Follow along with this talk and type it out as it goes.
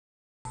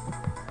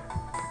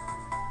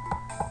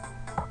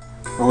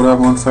Hold up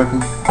 1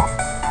 second.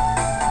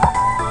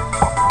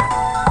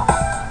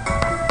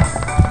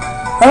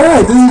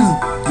 Alright, this is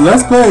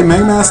Let's Play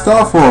Megaman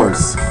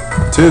StarForce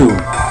 2.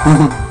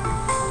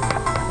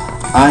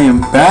 I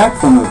am back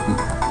from a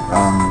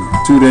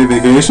 2-day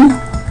vacation.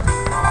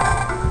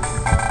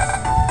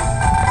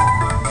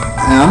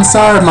 And I'm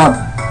sorry if my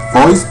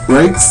voice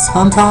breaks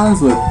sometimes,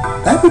 but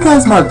that's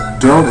because my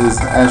throat is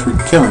actually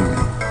killing me.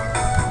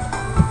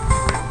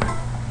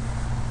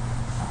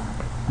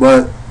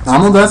 But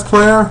I'm a Let's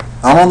Player.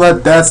 I won't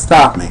let that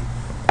stop me.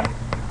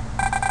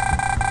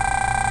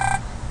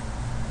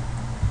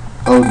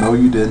 Oh no,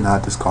 you did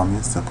not just call me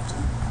a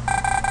simpleton.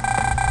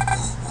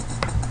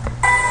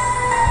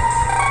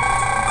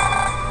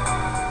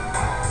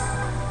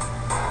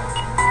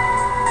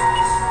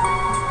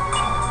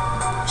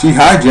 She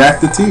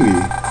hijacked the TV.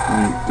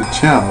 I mean, the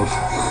channel.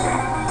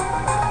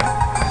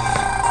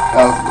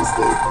 That was a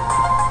mistake.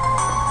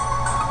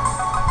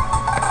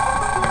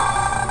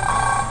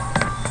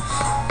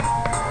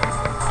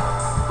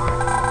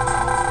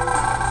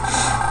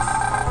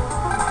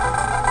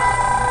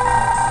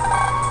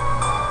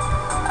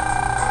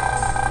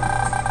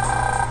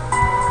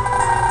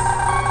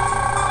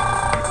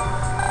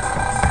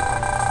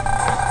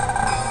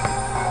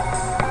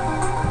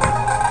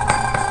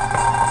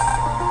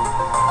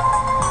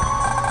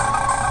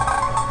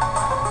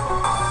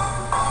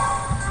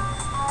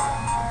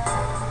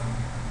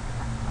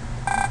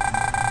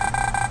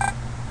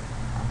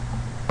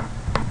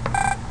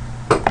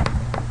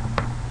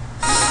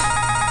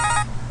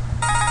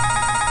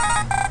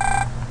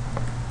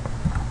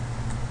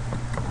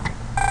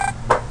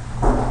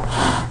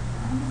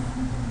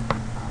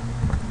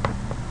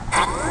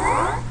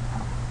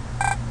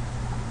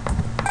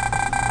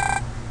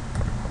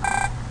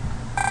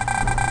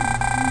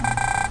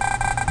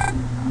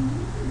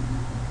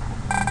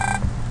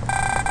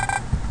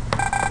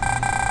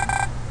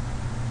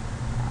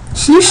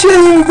 She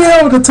shouldn't even be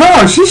able to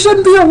talk. She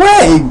shouldn't be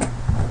awake.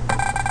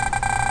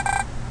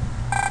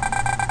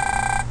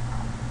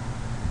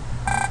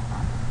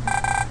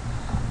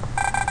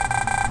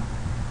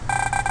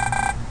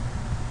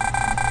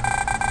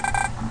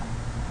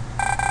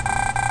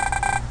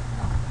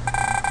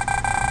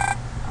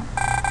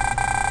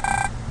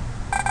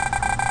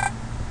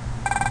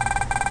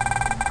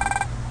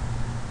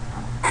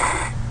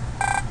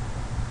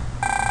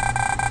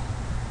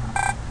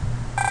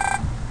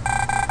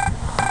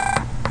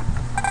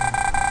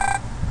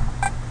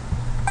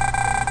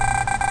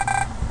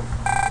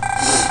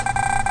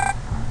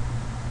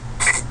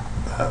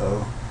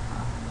 Uh-oh.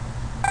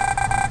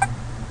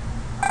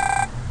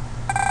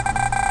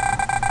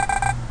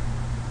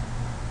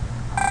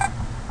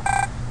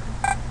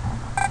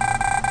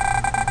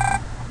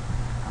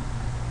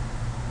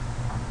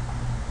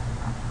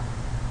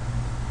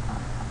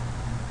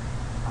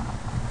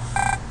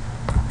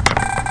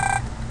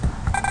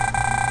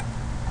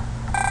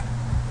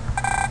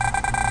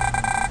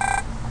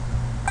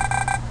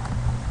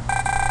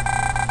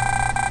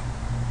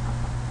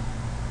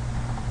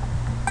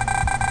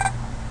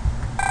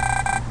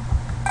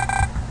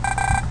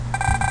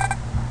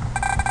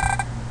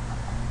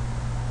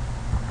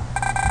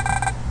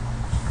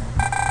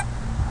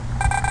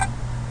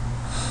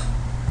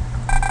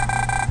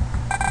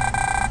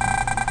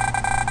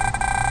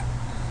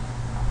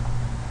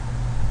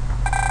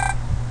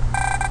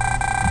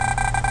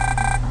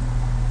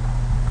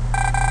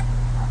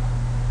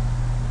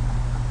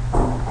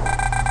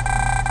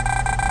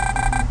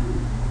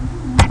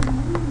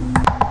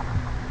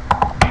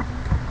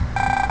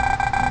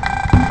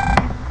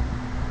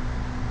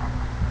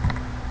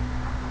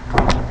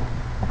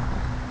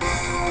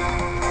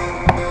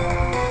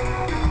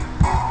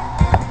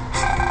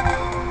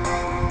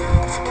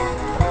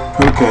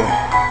 Okay,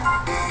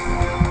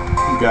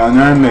 we got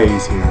another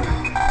maze here.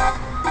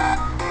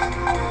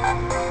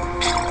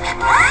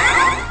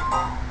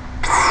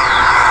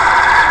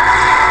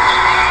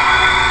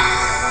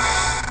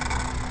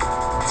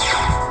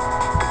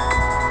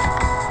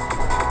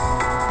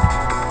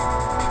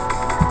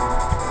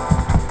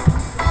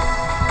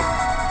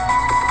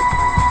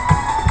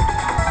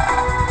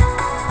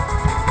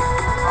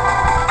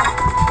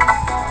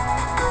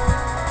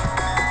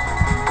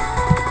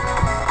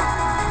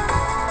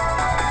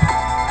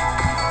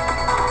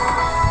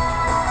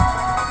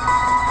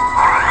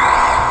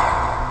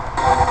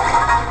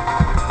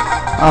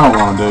 I don't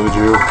want to do with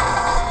you.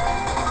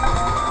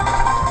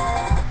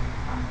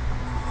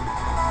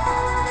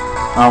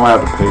 I don't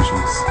have the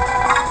patience.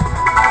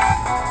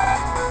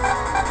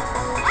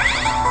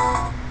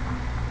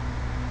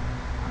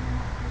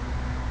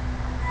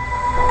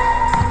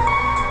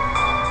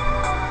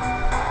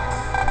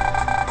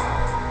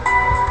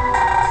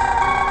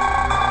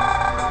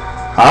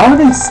 How are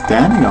they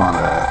standing on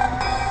that?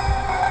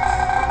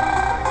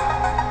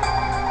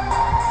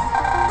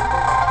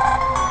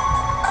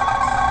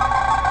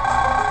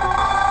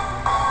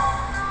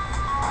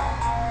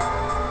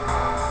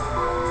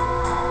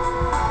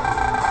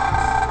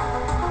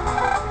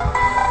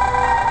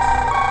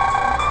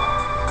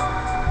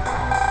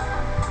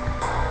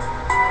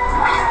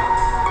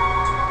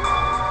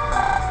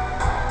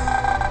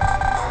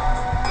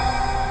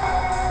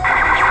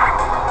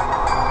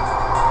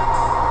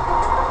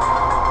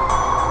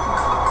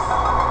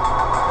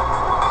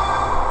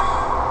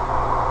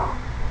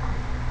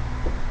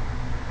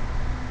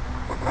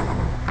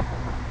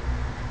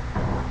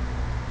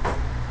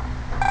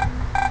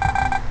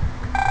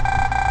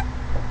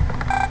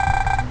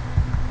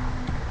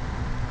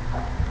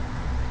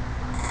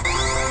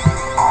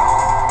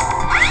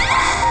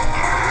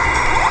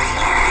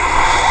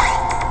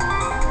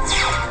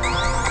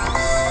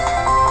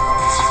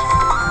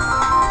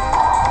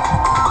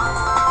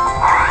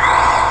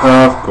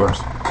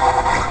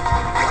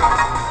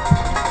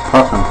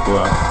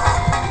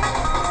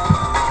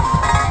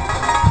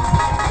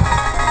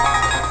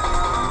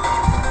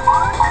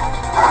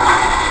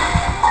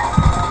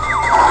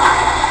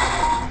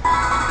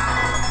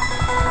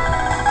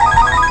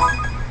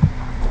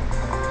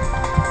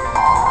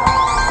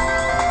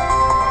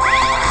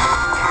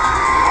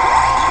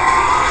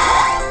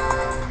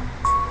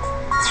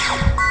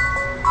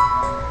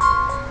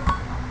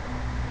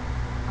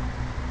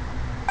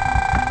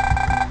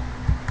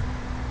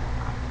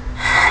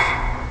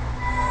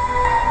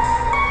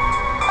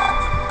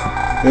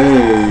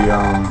 Hey,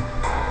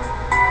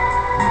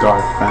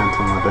 Dark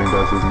Phantom, I think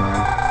that's his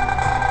name.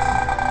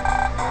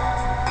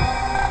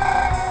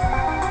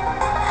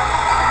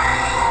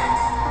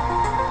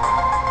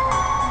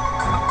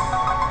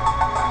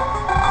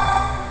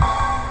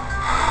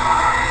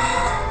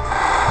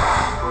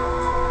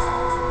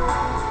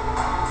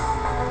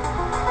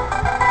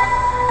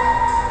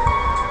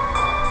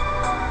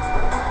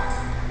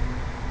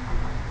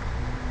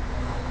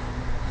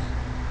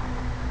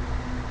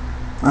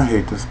 I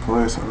hate this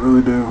place, I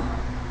really do.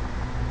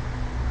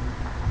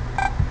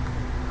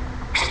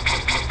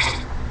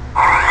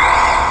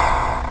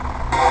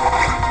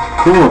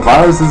 Cool,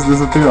 viruses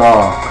disappear.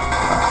 Oh.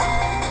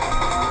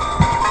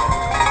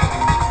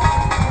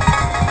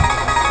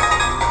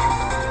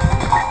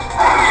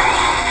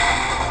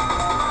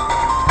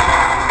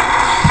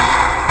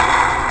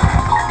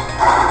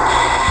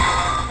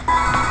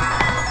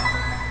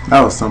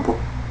 That was simple.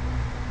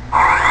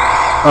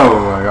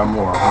 Oh, I got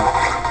more, huh?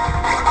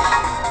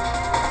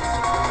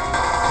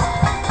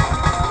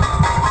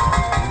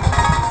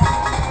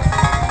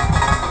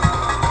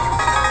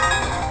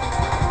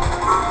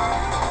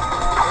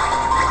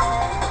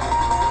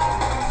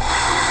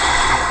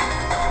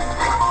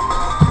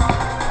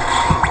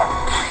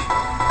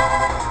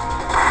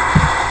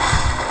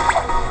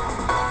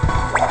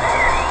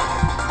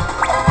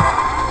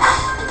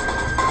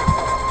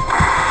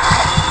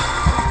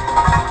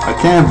 I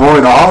can't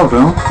avoid all of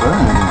them.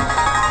 Dang.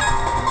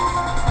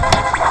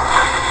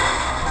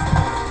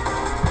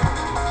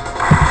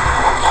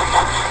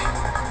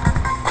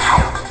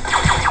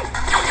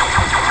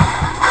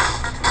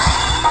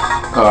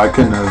 Oh, I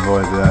couldn't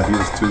avoid that. He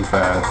was too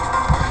fast.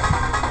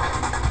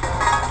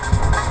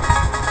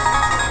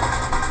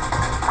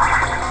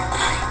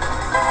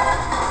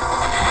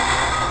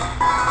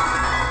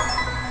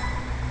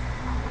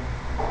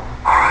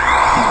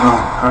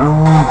 I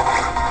don't want.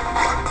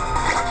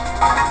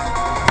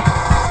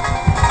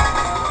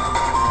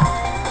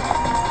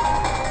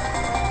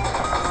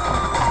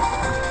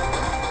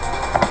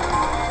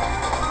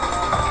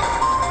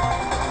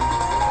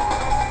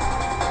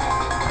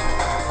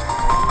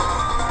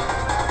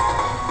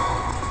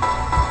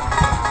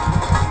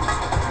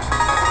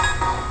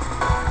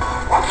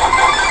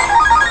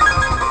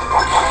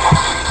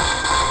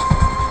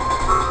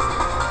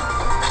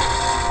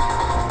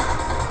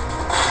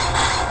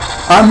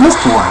 I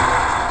missed one.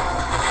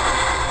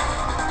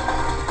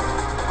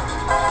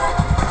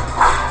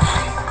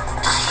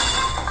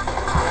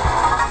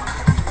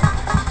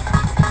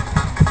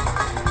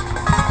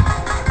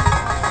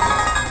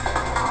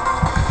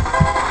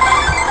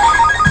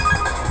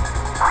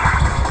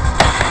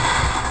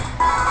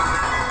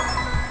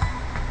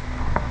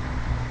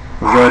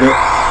 Was that it?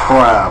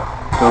 Crap.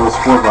 There was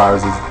 4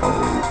 viruses. Oh,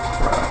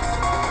 crap.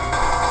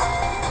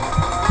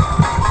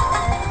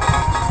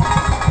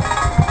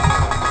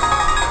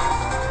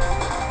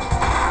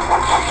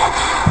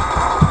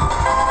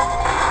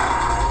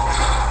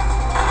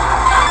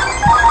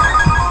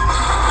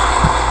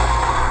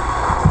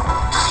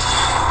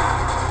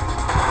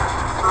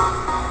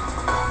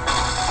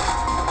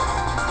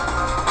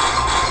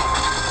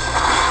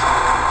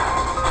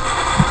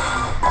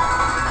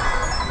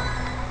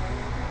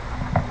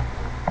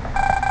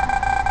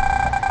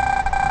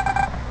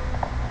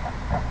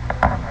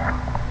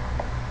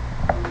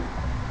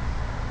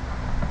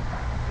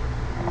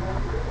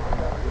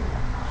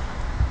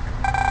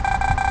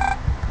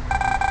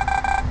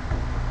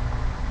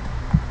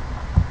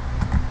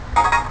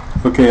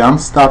 Okay, I'm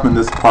stopping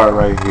this part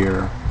right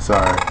here.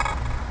 Sorry.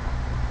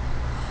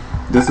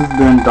 This has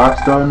been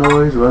Dr. Star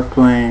Noise. Let's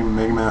playing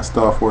Megaman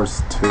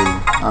StarForce 2.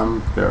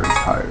 I'm very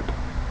tired.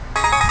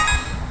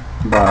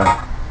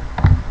 Bye.